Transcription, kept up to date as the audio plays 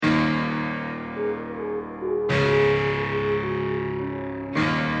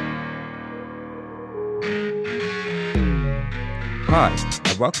Hi,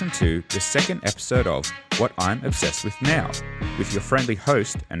 and welcome to the second episode of What I'm Obsessed With Now, with your friendly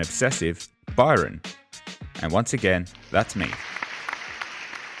host and obsessive, Byron. And once again, that's me.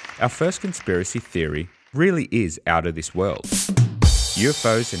 Our first conspiracy theory really is out of this world.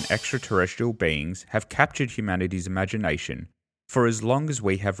 UFOs and extraterrestrial beings have captured humanity's imagination for as long as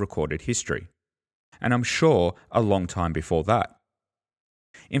we have recorded history, and I'm sure a long time before that.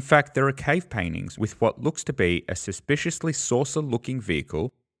 In fact, there are cave paintings with what looks to be a suspiciously saucer-looking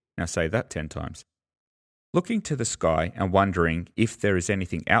vehicle, now say that 10 times. Looking to the sky and wondering if there is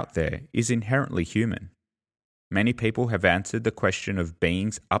anything out there is inherently human. Many people have answered the question of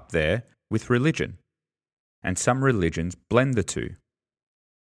beings up there with religion, and some religions blend the two.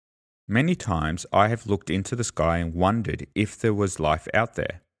 Many times I have looked into the sky and wondered if there was life out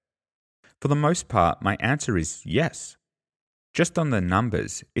there. For the most part, my answer is yes. Just on the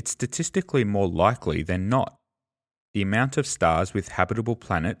numbers, it's statistically more likely than not. The amount of stars with habitable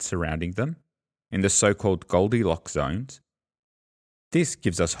planets surrounding them, in the so-called Goldilocks zones, this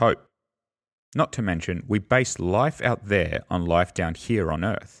gives us hope. Not to mention, we base life out there on life down here on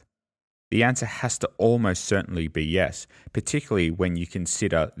Earth. The answer has to almost certainly be yes, particularly when you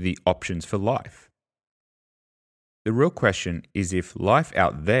consider the options for life. The real question is if life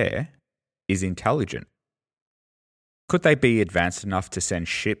out there is intelligent. Could they be advanced enough to send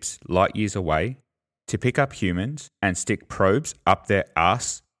ships light years away to pick up humans and stick probes up their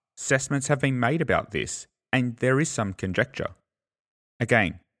arse? Assessments have been made about this, and there is some conjecture.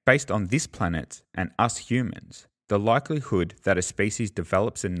 Again, based on this planet and us humans, the likelihood that a species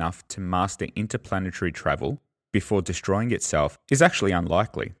develops enough to master interplanetary travel before destroying itself is actually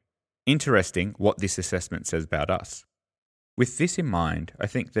unlikely. Interesting what this assessment says about us. With this in mind, I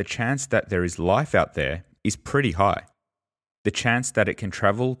think the chance that there is life out there is pretty high. The chance that it can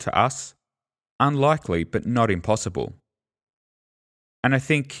travel to us? Unlikely, but not impossible. And I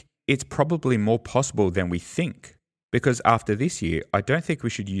think it's probably more possible than we think, because after this year, I don't think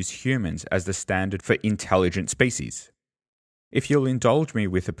we should use humans as the standard for intelligent species. If you'll indulge me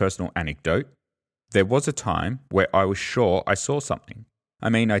with a personal anecdote, there was a time where I was sure I saw something. I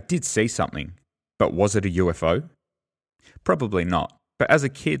mean, I did see something, but was it a UFO? Probably not, but as a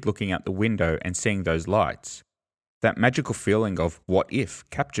kid looking out the window and seeing those lights, that magical feeling of what if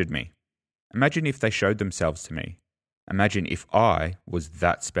captured me. Imagine if they showed themselves to me. Imagine if I was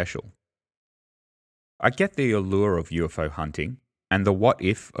that special. I get the allure of UFO hunting and the what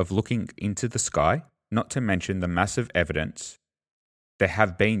if of looking into the sky, not to mention the massive evidence. There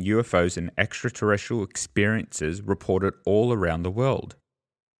have been UFOs and extraterrestrial experiences reported all around the world.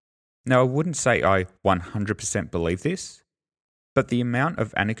 Now, I wouldn't say I 100% believe this, but the amount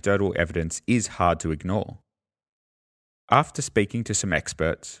of anecdotal evidence is hard to ignore. After speaking to some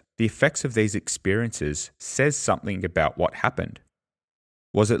experts, the effects of these experiences says something about what happened.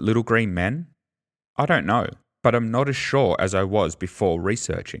 Was it little green men? I don't know, but I'm not as sure as I was before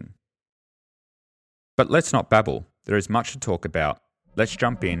researching. But let's not babble. There is much to talk about. Let's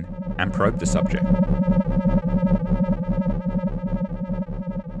jump in and probe the subject.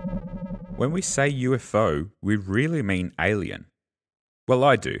 When we say UFO, we really mean alien. Well,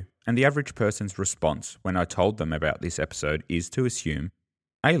 I do. And the average person's response when I told them about this episode is to assume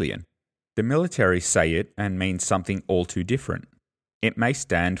alien. The military say it and means something all too different. It may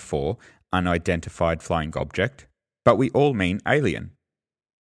stand for unidentified flying object, but we all mean alien.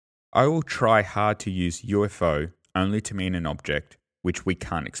 I will try hard to use UFO only to mean an object which we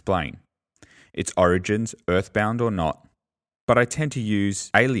can't explain. Its origins, earthbound or not, but I tend to use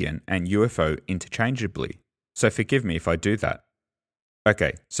alien and UFO interchangeably, so forgive me if I do that.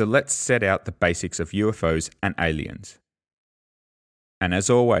 Okay, so let's set out the basics of UFOs and aliens. And as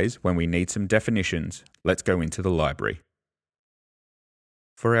always, when we need some definitions, let's go into the library.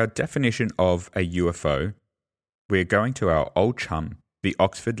 For our definition of a UFO, we're going to our old chum, the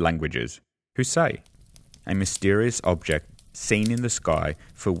Oxford Languages, who say, a mysterious object seen in the sky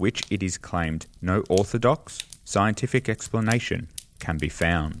for which it is claimed no orthodox, scientific explanation can be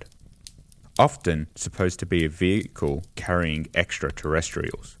found. Often supposed to be a vehicle carrying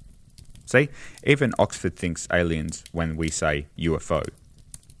extraterrestrials. See, even Oxford thinks aliens when we say UFO.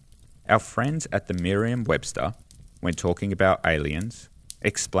 Our friends at the Merriam-Webster, when talking about aliens,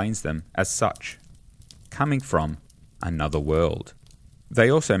 explains them as such, coming from another world.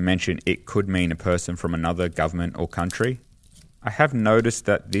 They also mention it could mean a person from another government or country. I have noticed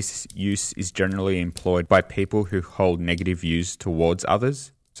that this use is generally employed by people who hold negative views towards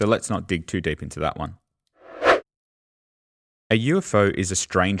others, so let's not dig too deep into that one. A UFO is a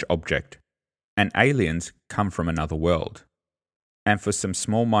strange object, and aliens come from another world. And for some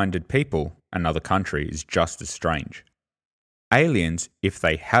small-minded people, another country is just as strange. Aliens, if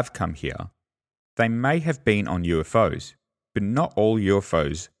they have come here, they may have been on UFOs, but not all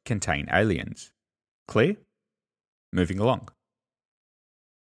UFOs contain aliens. Clear? Moving along.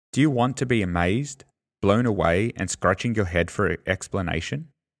 Do you want to be amazed, blown away, and scratching your head for explanation?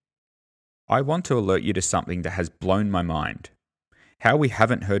 I want to alert you to something that has blown my mind. How we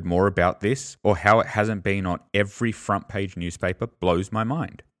haven't heard more about this, or how it hasn't been on every front page newspaper, blows my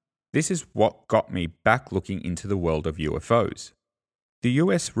mind. This is what got me back looking into the world of UFOs. The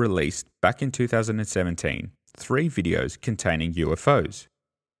US released, back in 2017, 3 videos containing UFOs,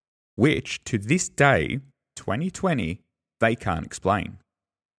 which to this day, 2020, they can't explain.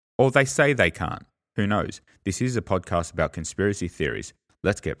 Or they say they can't. Who knows? This is a podcast about conspiracy theories.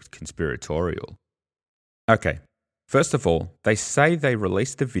 Let's get conspiratorial. Okay, first of all, they say they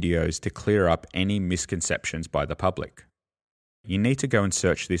released the videos to clear up any misconceptions by the public. You need to go and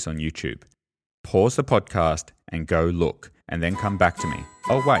search this on YouTube. Pause the podcast and go look, and then come back to me.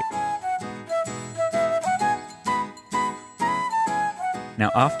 Oh, wait. Now,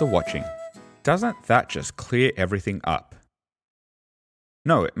 after watching, doesn't that just clear everything up?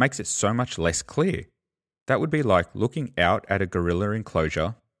 No, it makes it so much less clear. That would be like looking out at a gorilla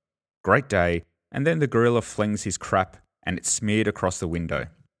enclosure, great day, and then the gorilla flings his crap and it's smeared across the window.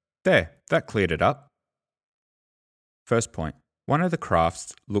 There, that cleared it up. First point, one of the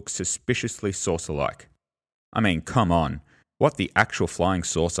crafts looks suspiciously saucer-like. I mean, come on, what the actual flying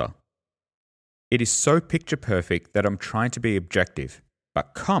saucer? It is so picture perfect that I'm trying to be objective,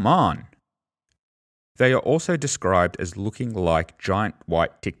 but come on! They are also described as looking like giant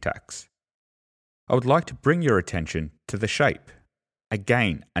white Tic Tacs. I would like to bring your attention to the shape.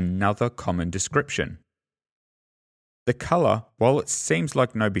 Again, another common description. The colour, while it seems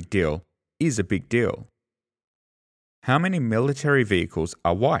like no big deal, is a big deal. How many military vehicles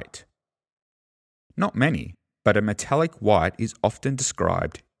are white? Not many, but a metallic white is often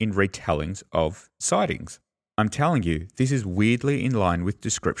described in retellings of sightings. I'm telling you, this is weirdly in line with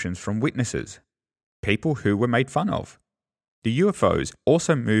descriptions from witnesses, people who were made fun of. The UFOs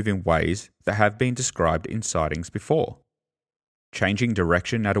also move in ways that have been described in sightings before, changing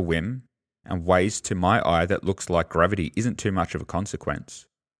direction at a whim, and ways to my eye that looks like gravity isn't too much of a consequence.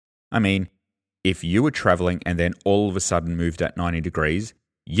 I mean, if you were travelling and then all of a sudden moved at 90 degrees,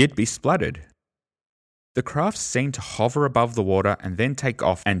 you'd be splattered. The crafts seem to hover above the water and then take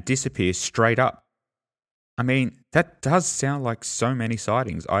off and disappear straight up. I mean, that does sound like so many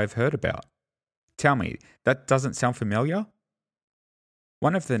sightings I've heard about. Tell me, that doesn't sound familiar?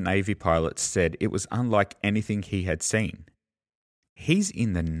 One of the Navy pilots said it was unlike anything he had seen. He's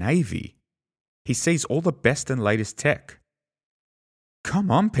in the Navy. He sees all the best and latest tech. Come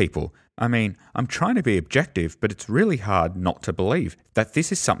on, people. I mean, I'm trying to be objective, but it's really hard not to believe that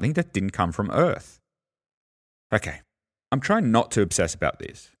this is something that didn't come from Earth. Okay, I'm trying not to obsess about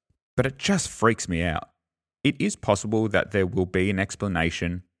this, but it just freaks me out. It is possible that there will be an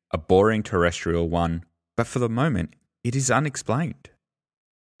explanation, a boring terrestrial one, but for the moment, it is unexplained.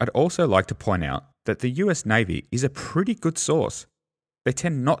 I'd also like to point out that the US Navy is a pretty good source. They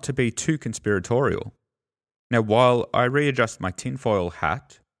tend not to be too conspiratorial. Now, while I readjust my tinfoil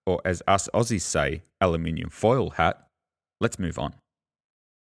hat, or as us Aussies say, aluminium foil hat, let's move on.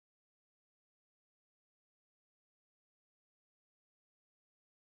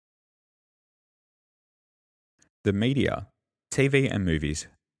 The media, TV and movies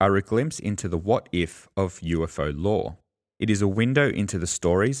are a glimpse into the what-if of UFO lore. It is a window into the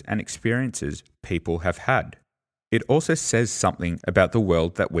stories and experiences people have had. It also says something about the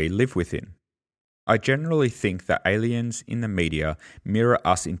world that we live within. I generally think that aliens in the media mirror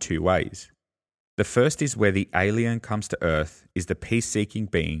us in 2 ways. The first is where the alien comes to Earth, is the peace-seeking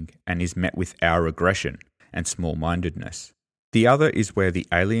being, and is met with our aggression and small-mindedness. The other is where the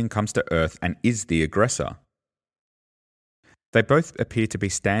alien comes to Earth and is the aggressor. They both appear to be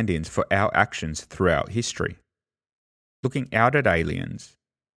stand-ins for our actions throughout history. Looking out at aliens,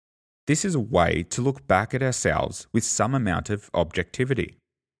 this is a way to look back at ourselves with some amount of objectivity.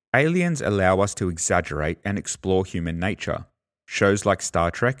 Aliens allow us to exaggerate and explore human nature. Shows like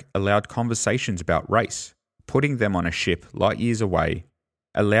Star Trek allowed conversations about race. Putting them on a ship light years away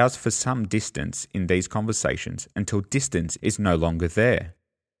allows for some distance in these conversations until distance is no longer there.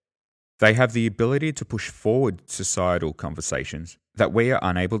 They have the ability to push forward societal conversations that we are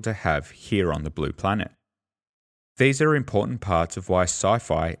unable to have here on the blue planet. These are important parts of why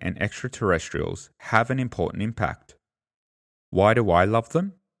sci-fi and extraterrestrials have an important impact. Why do I love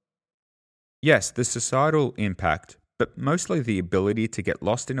them? Yes, the societal impact, but mostly the ability to get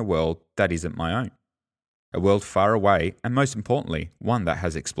lost in a world that isn't my own. A world far away, and most importantly, one that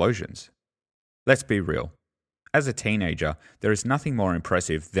has explosions. Let's be real. As a teenager, there is nothing more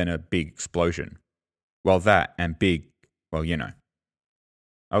impressive than a big explosion. Well, that and big, well, you know.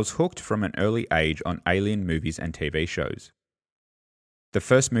 I was hooked from an early age on alien movies and TV shows. The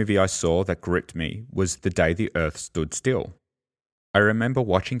first movie I saw that gripped me was The Day the Earth Stood Still. I remember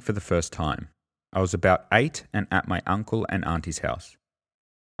watching for the first time. I was about 8 and at my uncle and auntie's house.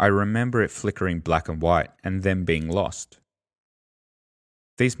 I remember it flickering black and white and them being lost.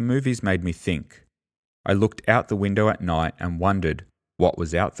 These movies made me think. I looked out the window at night and wondered what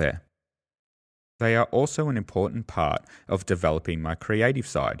was out there. They are also an important part of developing my creative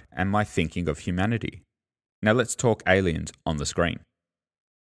side and my thinking of humanity. Now let's talk aliens on the screen.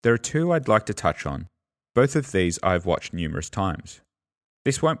 There are two I'd like to touch on. Both of these I've watched numerous times.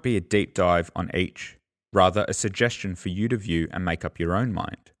 This won't be a deep dive on each, rather a suggestion for you to view and make up your own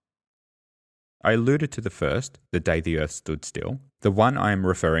mind. I alluded to the first, The Day the Earth Stood Still. The one I am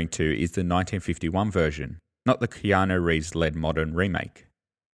referring to is the 1951 version, not the Keanu Reeves-led modern remake.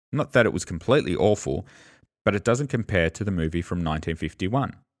 Not that it was completely awful, but it doesn't compare to the movie from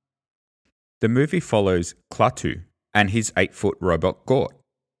 1951. The movie follows Klaatu and his 8-foot robot Gort.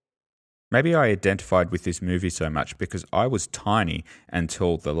 Maybe I identified with this movie so much because I was tiny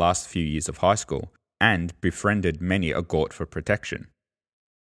until the last few years of high school and befriended many a Gort for protection.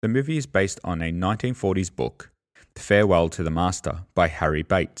 The movie is based on a 1940s book, Farewell to the Master by Harry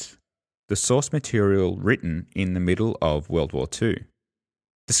Bates, the source material written in the middle of World War II.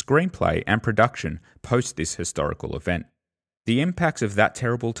 The screenplay and production post this historical event. The impacts of that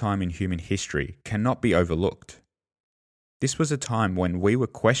terrible time in human history cannot be overlooked. This was a time when we were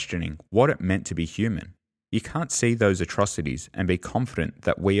questioning what it meant to be human. You can't see those atrocities and be confident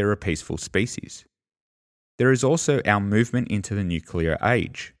that we are a peaceful species. There is also our movement into the nuclear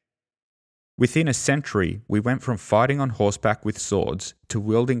age. Within a century, we went from fighting on horseback with swords to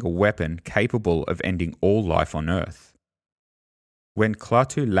wielding a weapon capable of ending all life on Earth. When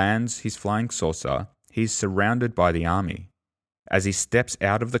Klaatu lands his flying saucer, he is surrounded by the army. As he steps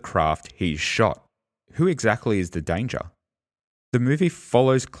out of the craft, he is shot. Who exactly is the danger? The movie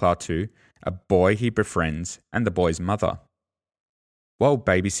follows Klaatu, a boy he befriends, and the boy's mother. While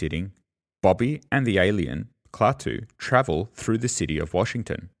babysitting, Bobby and the alien, Klaatu, travel through the city of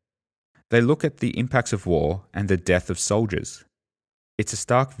Washington. They look at the impacts of war and the death of soldiers. It's a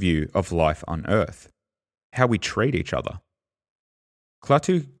stark view of life on Earth, how we treat each other.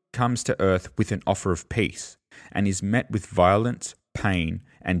 Klaatu comes to Earth with an offer of peace and is met with violence, pain,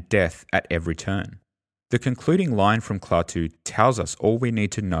 and death at every turn. The concluding line from Klaatu tells us all we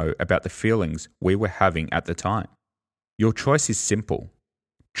need to know about the feelings we were having at the time. Your choice is simple.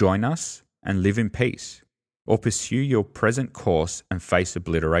 Join us and live in peace, or pursue your present course and face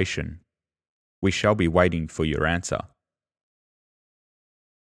obliteration. We shall be waiting for your answer.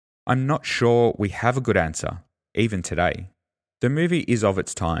 I'm not sure we have a good answer, even today. The movie is of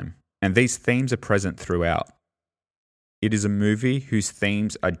its time, and these themes are present throughout. It is a movie whose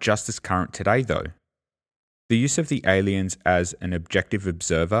themes are just as current today, though. The use of the aliens as an objective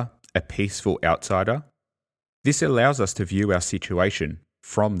observer, a peaceful outsider, this allows us to view our situation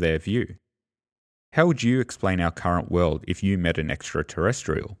from their view. How would you explain our current world if you met an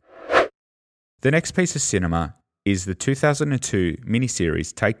extraterrestrial? The next piece of cinema is the 2002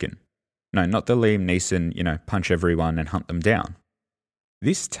 miniseries Taken. No, not the Liam Neeson, punch everyone and hunt them down.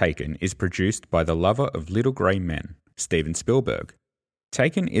 This Taken is produced by the lover of little grey men, Steven Spielberg.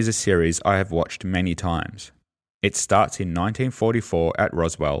 Taken is a series I have watched many times. It starts in 1944 at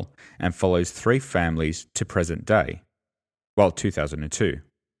Roswell and follows 3 families to present day. 2002,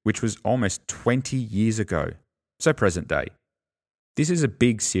 which was almost 20 years ago, so present day. This is a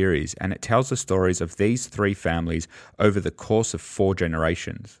big series and it tells the stories of these 3 families over the course of 4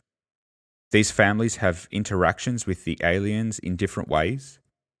 generations. These families have interactions with the aliens in different ways,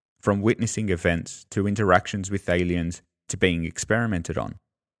 from witnessing events to interactions with aliens to being experimented on.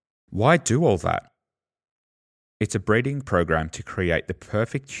 Why do all that? It's a breeding program to create the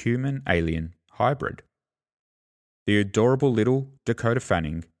perfect human-alien hybrid. The adorable little Dakota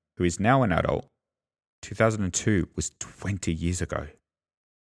Fanning, who is now an adult, 2002 was 20 years ago.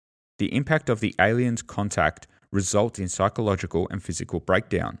 The impact of the aliens' contact results in psychological and physical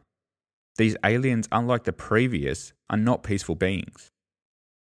breakdown. These aliens, unlike the previous, are not peaceful beings.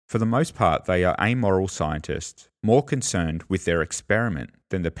 For the most part, they are amoral scientists, more concerned with their experiment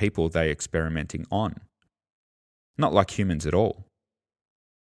than the people they are experimenting on. Not like humans at all.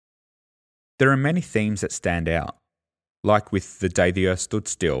 There are many themes that stand out. Like with The Day the Earth Stood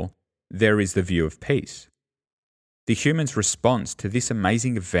Still, there is the view of peace. The humans' response to this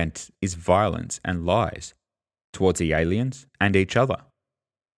amazing event is violence and lies towards the aliens and each other.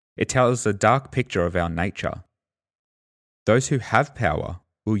 It tells a dark picture of our nature. Those who have power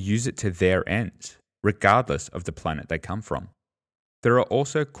will use it to their ends, regardless of the planet they come from. There are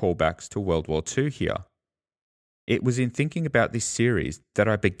also callbacks to World War II here. It was in thinking about this series that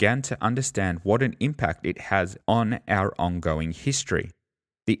I began to understand what an impact it has on our ongoing history.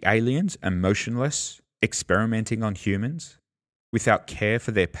 The aliens emotionless, experimenting on humans, without care for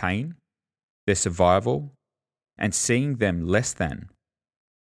their pain, their survival, and seeing them less than.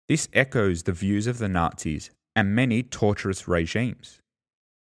 This echoes the views of the Nazis and many torturous regimes.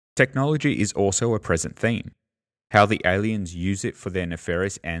 Technology is also a present theme, how the aliens use it for their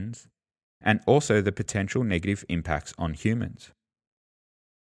nefarious ends, and also the potential negative impacts on humans.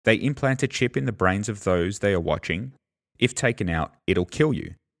 They implant a chip in the brains of those they are watching. If taken out, it'll kill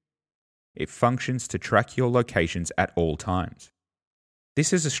you. It functions to track your locations at all times.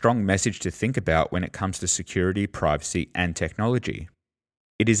 This is a strong message to think about when it comes to security, privacy, and technology.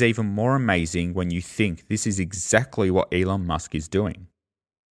 It is even more amazing when you think this is exactly what Elon Musk is doing.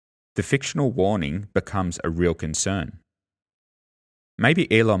 The fictional warning becomes a real concern. Maybe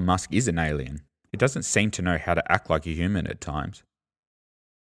Elon Musk is an alien. He doesn't seem to know how to act like a human at times.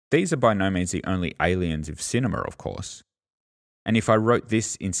 These are by no means the only aliens of cinema, of course. And if I wrote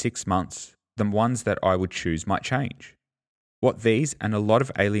this in 6 months, the ones that I would choose might change. What these and a lot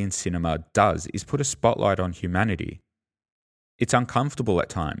of alien cinema does is put a spotlight on humanity. It's uncomfortable at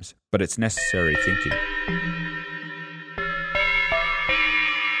times, but it's necessary thinking.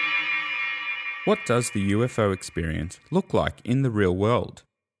 What does the UFO experience look like in the real world?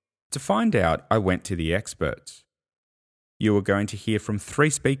 To find out, I went to the experts. You are going to hear from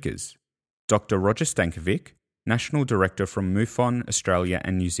 3 speakers: Dr. Roger Stankovic, National Director from MUFON Australia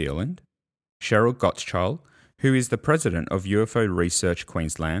and New Zealand; Cheryl Gottschild, who is the President of UFO Research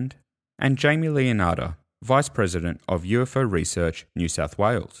Queensland; and Jamie Leonardo, Vice President of UFO Research New South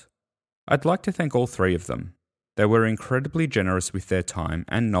Wales. I'd like to thank all 3 of them. They were incredibly generous with their time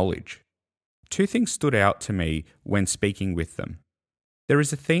and knowledge. 2 things stood out to me when speaking with them. There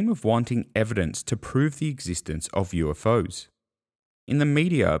is a theme of wanting evidence to prove the existence of UFOs. In the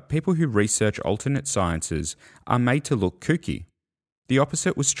media, people who research alternate sciences are made to look kooky. The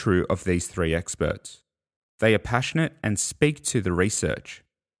opposite was true of these 3 experts. They are passionate and speak to the research.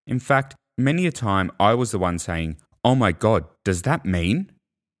 In fact, many a time I was the one saying, "Oh my God, does that mean?"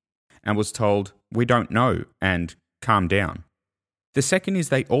 and was told, "We don't know," and "calm down." The second is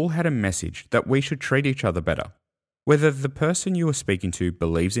they all had a message that we should treat each other better. Whether the person you are speaking to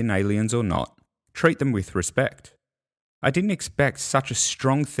believes in aliens or not, treat them with respect. I didn't expect such a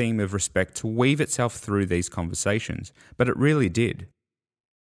strong theme of respect to weave itself through these conversations, but it really did.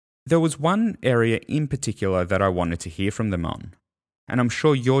 There was one area in particular that I wanted to hear from them on, and I'm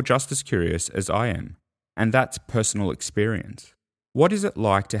sure you're just as curious as I am, and that's personal experience. What is it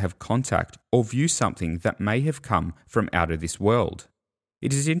like to have contact or view something that may have come from out of this world?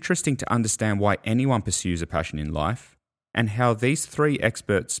 It is interesting to understand why anyone pursues a passion in life, and how these 3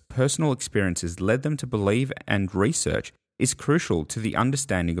 experts' personal experiences led them to believe and research is crucial to the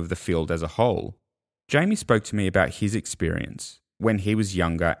understanding of the field as a whole. Jamie spoke to me about his experience when he was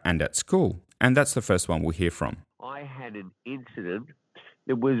younger and at school, and that's the first one we'll hear from. I had an incident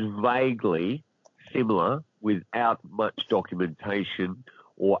that was vaguely similar without much documentation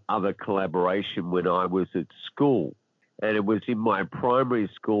or other collaboration when I was at school. And it was in my primary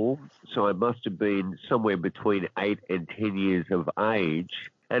school, so I must have been somewhere between 8 and 10 years of age.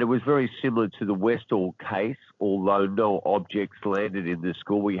 And it was very similar to the Westall case, although no objects landed in the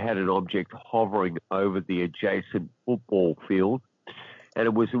school. We had an object hovering over the adjacent football field, and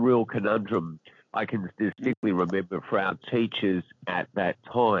it was a real conundrum, I can distinctly remember, for our teachers at that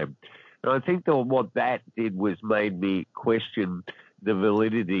time. And I think that what that did was made me question the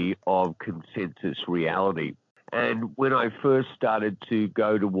validity of consensus reality. And when I first started to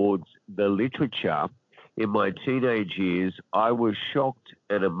go towards the literature in my teenage years, I was shocked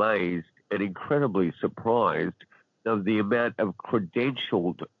and amazed and incredibly surprised of the amount of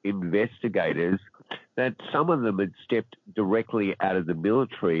credentialed investigators that some of them had stepped directly out of the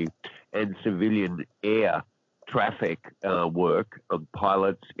military and civilian air traffic work of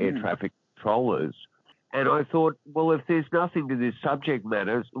pilots, air traffic controllers. And I thought, well, if there's nothing to this subject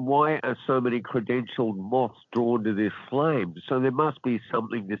matter, why are so many credentialed moths drawn to this flame? So there must be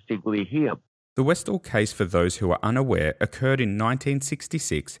something distinctly here. The Westall case, for those who are unaware, occurred in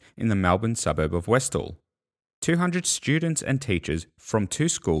 1966 in the Melbourne suburb of Westall. 200 students and teachers from 2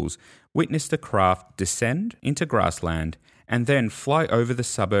 schools witnessed a craft descend into grassland and then fly over the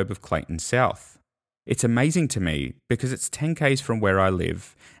suburb of Clayton South. It's amazing to me because it's 10 k's from where I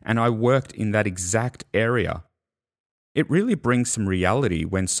live and I worked in that exact area. It really brings some reality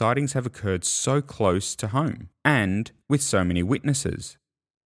when sightings have occurred so close to home and with so many witnesses.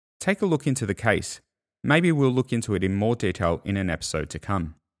 Take a look into the case. Maybe we'll look into it in more detail in an episode to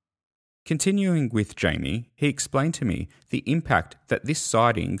come. Continuing with Jamie, he explained to me the impact that this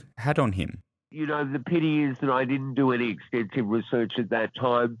sighting had on him. You know, the pity is that I didn't do any extensive research at that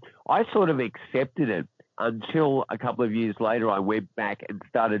time. I sort of accepted it until a couple of years later I went back and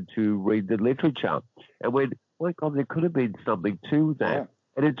started to read the literature and went, my God, there could have been something to that. Yeah.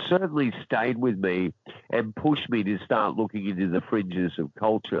 And it certainly stayed with me and pushed me to start looking into the fringes of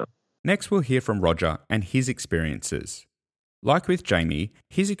culture. Next, we'll hear from Roger and his experiences. Like with Jamie,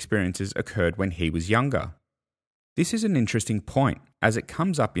 his experiences occurred when he was younger. This is an interesting point as it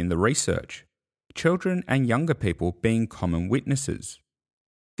comes up in the research. Children and younger people being common witnesses.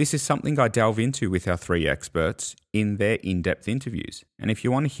 This is something I delve into with our 3 experts in their in-depth interviews. And if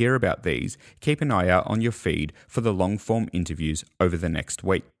you want to hear about these, keep an eye out on your feed for the long-form interviews over the next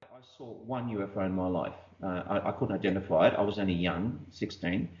week. I saw one UFO in my life. I couldn't identify it. I was only young,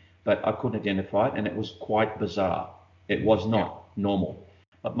 16, but I couldn't identify it, and it was quite bizarre. It was not normal.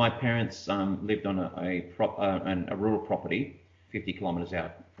 But my parents lived on a rural property 50 kilometres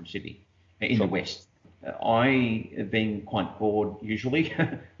out from Sydney, in the west. Being quite bored usually,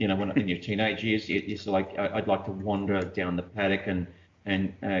 you know, when in your teenage years, it's like I'd like to wander down the paddock and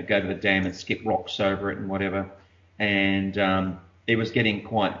go to the dam and skip rocks over it and whatever. And it was getting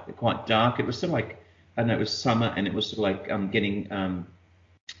quite dark. It was sort of like, I don't know, it was summer and it was sort of like getting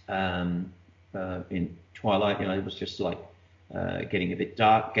in twilight. You know, it was just like getting a bit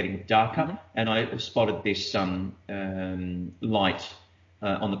dark, getting darker. Mm-hmm. And I spotted this light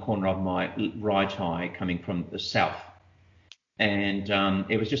on the corner of my right eye coming from the south. And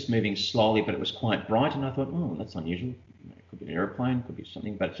it was just moving slowly, but it was quite bright. And I thought, oh, that's unusual. It could be an airplane, could be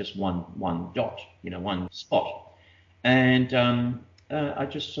something, but it's just one dot, you know, one spot. And I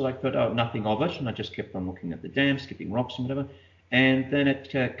just thought, oh, nothing of it. And I just kept on looking at the dam, skipping rocks and whatever. And then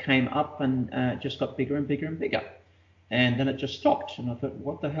it came up and just got bigger and bigger and bigger. And then it just stopped. And I thought,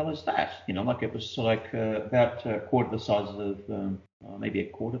 what the hell is that? You know, like it was like about a quarter the size of, maybe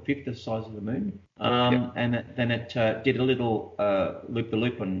a fifth the size of the moon. And then it did a little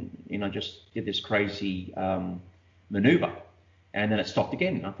loop-the-loop and, you know, just did this crazy maneuver. And then it stopped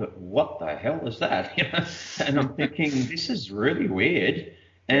again. I thought, what the hell is that? You know? And I'm thinking, this is really weird.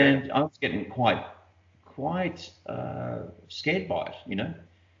 And I was getting quite scared by it, you know.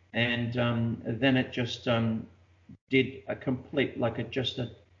 And then it just did a complete,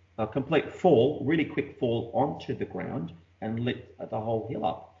 a complete fall, really quick fall onto the ground and lit the whole hill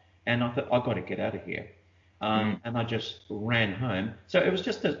up. And I thought, I've got to get out of here. And I just ran home. So it was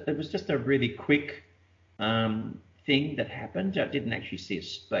just a really quick thing that happened. I didn't actually see a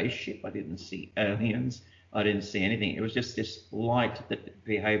spaceship. I didn't see aliens. I didn't see anything. It was just this light that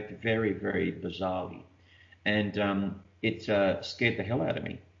behaved very, very bizarrely. And it scared the hell out of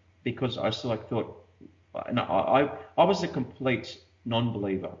me because I sort of thought, no, I was a complete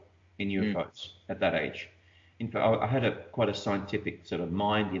non-believer in UFOs at that age. In fact, I had quite a scientific sort of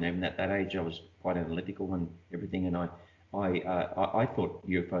mind, you know, and at that age I was quite analytical and everything, and I thought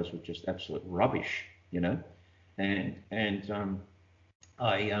UFOs were just absolute rubbish, you know, and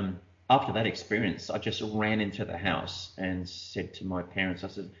I after that experience, I just ran into the house and said to my parents, I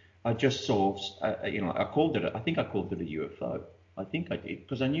said, I just saw, you know, I think I called it a UFO. I think I did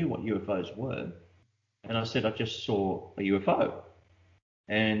because I knew what UFOs were. And I said, I just saw a UFO.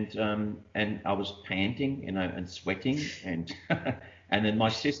 And I was panting, you know, and sweating. And and then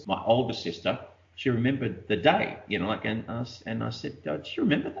my older sister, she remembered the day, you know, like, and I said, oh, do you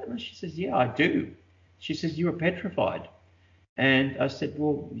remember that? And she says, yeah, I do. She says, you were petrified. And I said,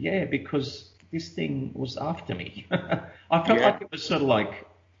 well, yeah, because this thing was after me. I felt like it was sort of like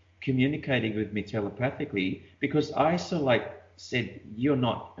communicating with me telepathically because I sort of like said, you're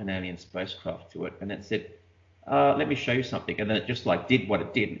not an alien spacecraft to it. And it said, let me show you something. And then it just like did what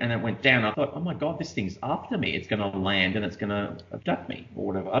it did. And it went down. I thought, oh my God, this thing's after me. It's going to land and it's going to abduct me or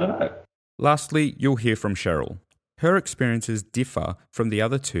whatever. I don't know. Lastly, you'll hear from Cheryl. Her experiences differ from the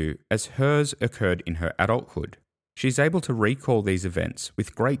other two as hers occurred in her adulthood. She's able to recall these events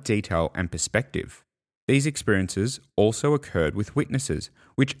with great detail and perspective. These experiences also occurred with witnesses,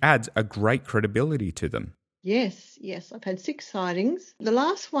 which adds a great credibility to them. Yes. I've had 6 sightings. The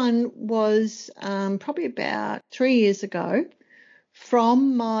last one was probably about 3 years ago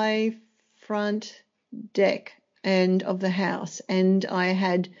from my front deck end of the house. And I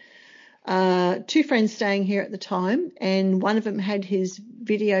had two friends staying here at the time, and one of them had his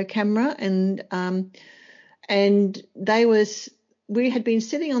video camera, and we had been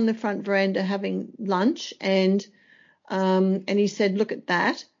sitting on the front veranda having lunch, and he said, "Look at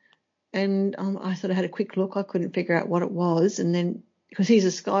that," and I sort of had a quick look. I couldn't figure out what it was, and then because he's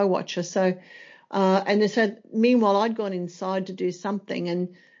a sky watcher, so and they said, meanwhile I'd gone inside to do something,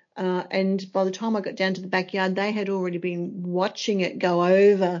 and by the time I got down to the backyard, they had already been watching it go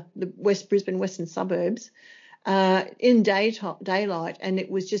over the West Brisbane western suburbs in daylight, and it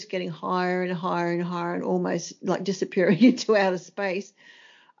was just getting higher and higher and higher and almost like disappearing into outer space.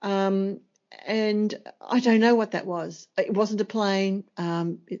 And I don't know what that was. It wasn't a plane.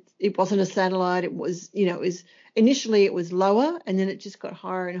 It wasn't a satellite. It was, initially it was lower, and then it just got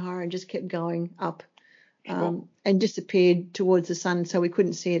higher and higher and just kept going up. And disappeared towards the sun, so we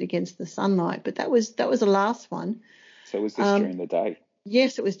couldn't see it against the sunlight. But that was the last one. So was this during the day?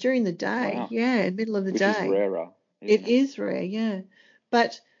 Yes, it was during the day. Wow. Yeah, middle of the day. Which is rarer. It is rare, yeah.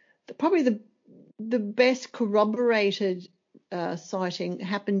 But probably the best corroborated sighting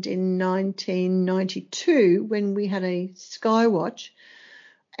happened in 1992 when we had a sky watch,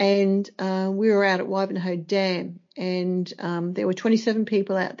 and we were out at Wivenhoe Dam, and there were 27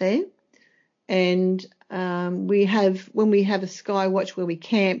 people out there. And when we have a sky watch where we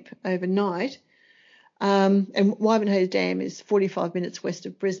camp overnight, and Wivenhoe Dam is 45 minutes west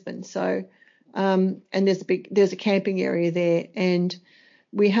of Brisbane. So, and there's a camping area there, and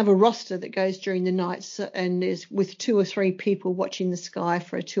we have a roster that goes during the night, and there's with 2 or 3 people watching the sky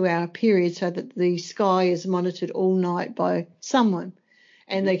for a 2-hour period, so that the sky is monitored all night by someone.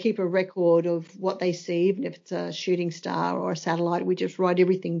 And they keep a record of what they see, even if it's a shooting star or a satellite. We just write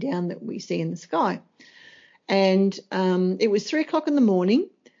everything down that we see in the sky. And it was 3 o'clock in the morning,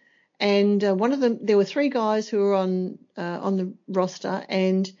 and there were 3 guys who were on the roster,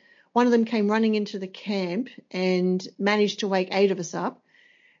 and one of them came running into the camp and managed to wake 8 of us up.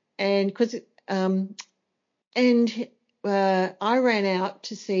 And I ran out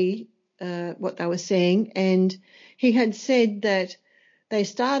to see what they were seeing, and he had said that they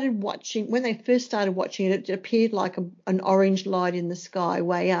started watching, when they first started watching it, it appeared like an orange light in the sky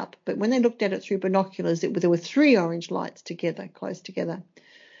way up. But when they looked at it through binoculars, there were 3 orange lights together, close together.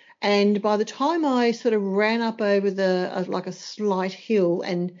 And by the time I sort of ran up over like a slight hill,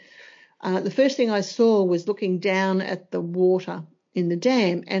 and the first thing I saw was looking down at the water in the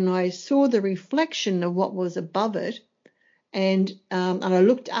dam, and I saw the reflection of what was above it, and I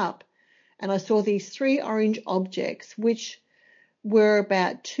looked up, and I saw these 3 orange objects, which were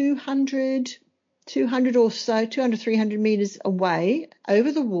about 200 or so, 200, 300 metres away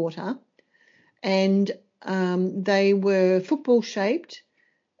over the water, and they were football-shaped,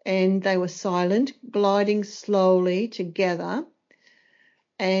 and they were silent, gliding slowly together,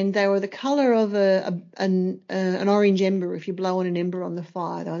 and they were the colour of an orange ember if you blow on an ember on the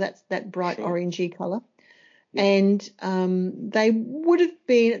fire. Though that's that bright orangey colour. Yeah. And they would have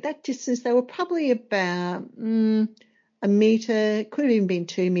been, at that distance, they were probably about a metre, could have even been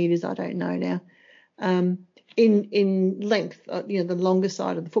 2 metres, I don't know now, in length, the longer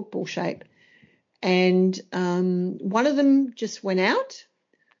side of the football shape. And one of them just went out,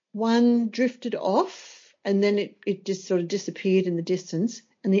 one drifted off, and then it just sort of disappeared in the distance.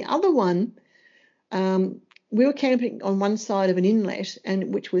 And the other one, we were camping on one side of an inlet,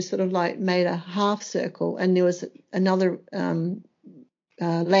 and which was sort of like made a half circle, and there was another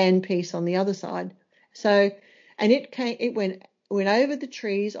land piece on the other side. So, and it went over the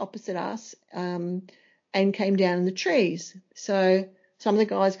trees opposite us, and came down in the trees. So some of the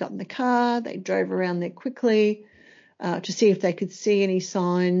guys got in the car, they drove around there quickly to see if they could see any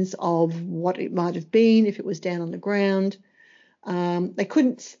signs of what it might have been if it was down on the ground.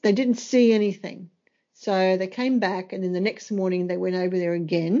 They didn't see anything. So they came back, and then the next morning they went over there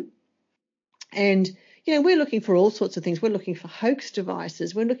again. And, we're looking for all sorts of things. We're looking for hoax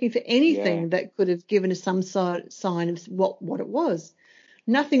devices. We're looking for anything that could have given us some sign of what it was.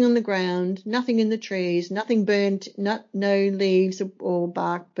 Nothing on the ground, nothing in the trees, nothing burnt, no leaves or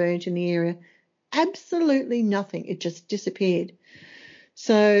bark burnt in the area. Absolutely nothing. It just disappeared.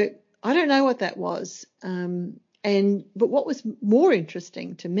 So I don't know what that was. But what was more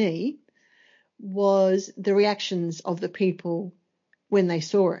interesting to me was the reactions of the people when they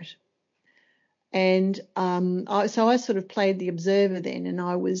saw it. And so I sort of played the observer then, and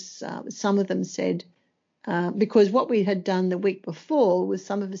I was, some of them said, because what we had done the week before was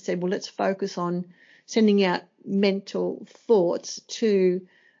some of us said, well, let's focus on sending out mental thoughts to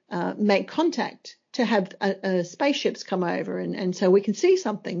make contact, to have spaceships come over and so we can see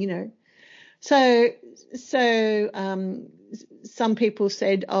something, So some people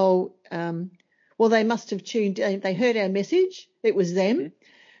said, well, they must have tuned in. They heard our message. It was them. Mm-hmm.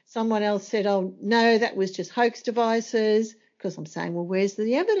 Someone else said, oh, no, that was just hoax devices. Because I'm saying, well, where's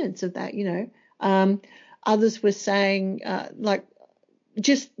the evidence of that, Others were saying,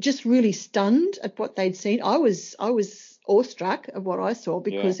 just really stunned at what they'd seen. I was awestruck at what I saw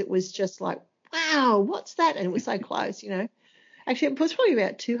because it was just like, wow, what's that? And it was so close, Actually, it was probably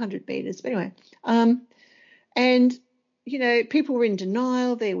about 200 metres. But anyway, and, people were in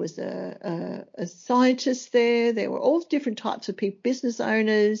denial. There was a scientist there. There were all different types of people, business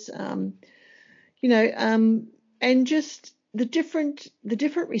owners, and just the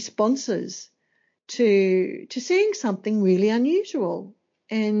different responses to seeing something really unusual.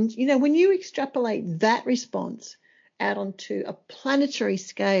 And, when you extrapolate that response out onto a planetary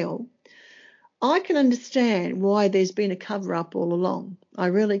scale, I can understand why there's been a cover-up all along. I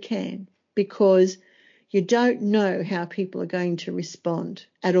really can, because you don't know how people are going to respond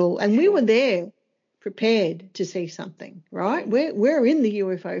at all. And we were there prepared to see something, right? We're in the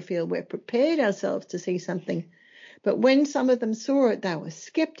UFO field. We're prepared ourselves to see something. But when some of them saw it, they were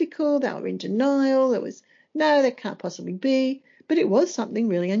skeptical. They were in denial. It was, no, that can't possibly be. But it was something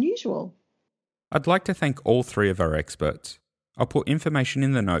really unusual. I'd like to thank all three of our experts. I'll put information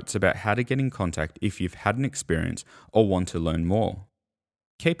in the notes about how to get in contact if you've had an experience or want to learn more.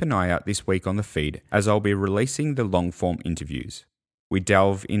 Keep an eye out this week on the feed as I'll be releasing the long-form interviews. We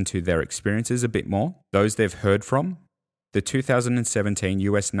delve into their experiences a bit more, those they've heard from, the 2017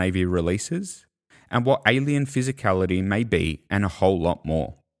 US Navy releases, and what alien physicality may be, and a whole lot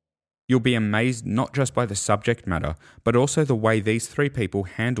more. You'll be amazed not just by the subject matter, but also the way these three people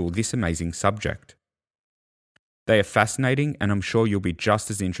handle this amazing subject. They are fascinating, and I'm sure you'll be just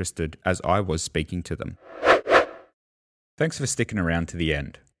as interested as I was speaking to them. Thanks for sticking around to the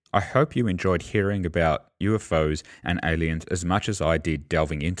end. I hope you enjoyed hearing about UFOs and aliens as much as I did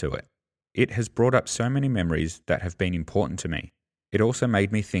delving into it. It has brought up so many memories that have been important to me. It also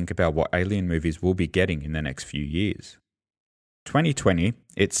made me think about what alien movies we'll be getting in the next few years. 2020,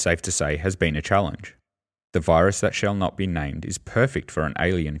 it's safe to say, has been a challenge. The virus that shall not be named is perfect for an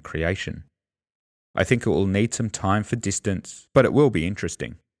alien creation. I think it will need some time for distance, but it will be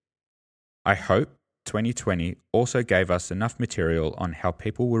interesting. I hope 2020 also gave us enough material on how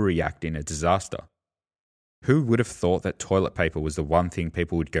people will react in a disaster. Who would have thought that toilet paper was the one thing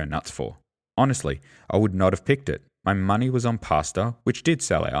people would go nuts for? Honestly, I would not have picked it. My money was on pasta, which did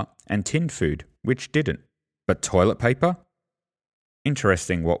sell out, and tinned food, which didn't. But toilet paper?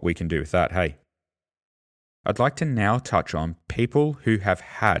 Interesting what we can do with that, hey? I'd like to now touch on people who have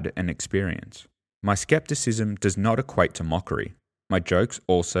had an experience. My skepticism does not equate to mockery. My jokes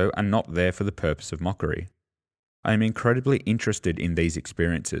also are not there for the purpose of mockery. I am incredibly interested in these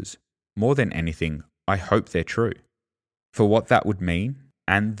experiences. More than anything, I hope they're true, for what that would mean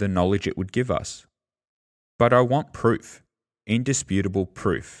and the knowledge it would give us. But I want proof, indisputable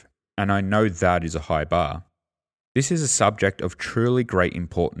proof, and I know that is a high bar. This is a subject of truly great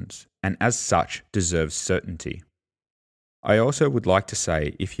importance, and as such deserves certainty. I also would like to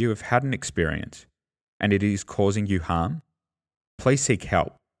say, if you have had an experience, and it is causing you harm, please seek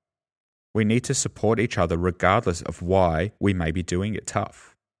help. We need to support each other regardless of why we may be doing it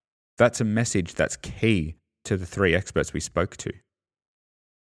tough. That's a message that's key to the three experts we spoke to.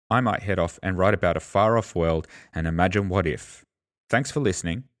 I might head off and write about a far-off world and imagine what if. Thanks for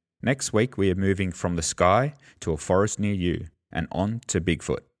listening. Next week we are moving from the sky to a forest near you and on to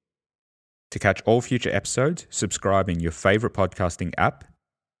Bigfoot. To catch all future episodes, subscribe in your favourite podcasting app.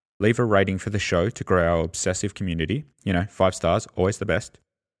 Leave a rating for the show to grow our obsessive community. 5 stars, always the best.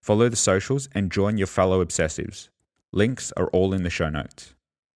 Follow the socials and join your fellow obsessives. Links are all in the show notes.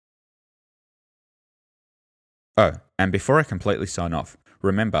 Oh, and before I completely sign off,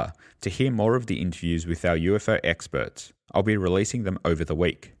 remember to hear more of the interviews with our UFO experts. I'll be releasing them over the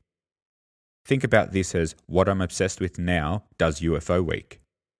week. Think about this as what I'm obsessed with now does UFO Week.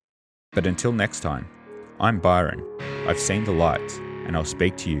 But until next time, I'm Byron. I've seen the lights, and I'll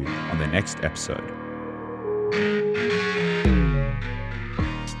speak to you on the next episode.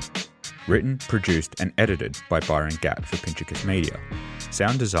 Written, produced, and edited by Byron Gatt for Pinchicus Media.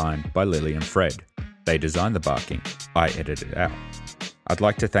 Sound design by Lily and Fred. They designed the barking. I edited it out. I'd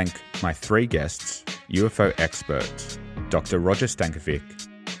like to thank my 3 guests, UFO experts, Dr. Roger Stankovic,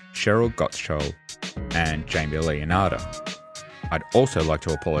 Cheryl Gottschall, and Jamie Leonardo. I'd also like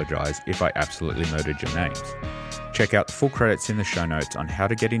to apologise if I absolutely murdered your names. Check out the full credits in the show notes on how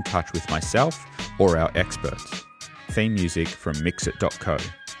to get in touch with myself or our experts. Theme music from mixit.co.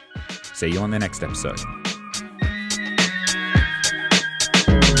 See you on the next episode.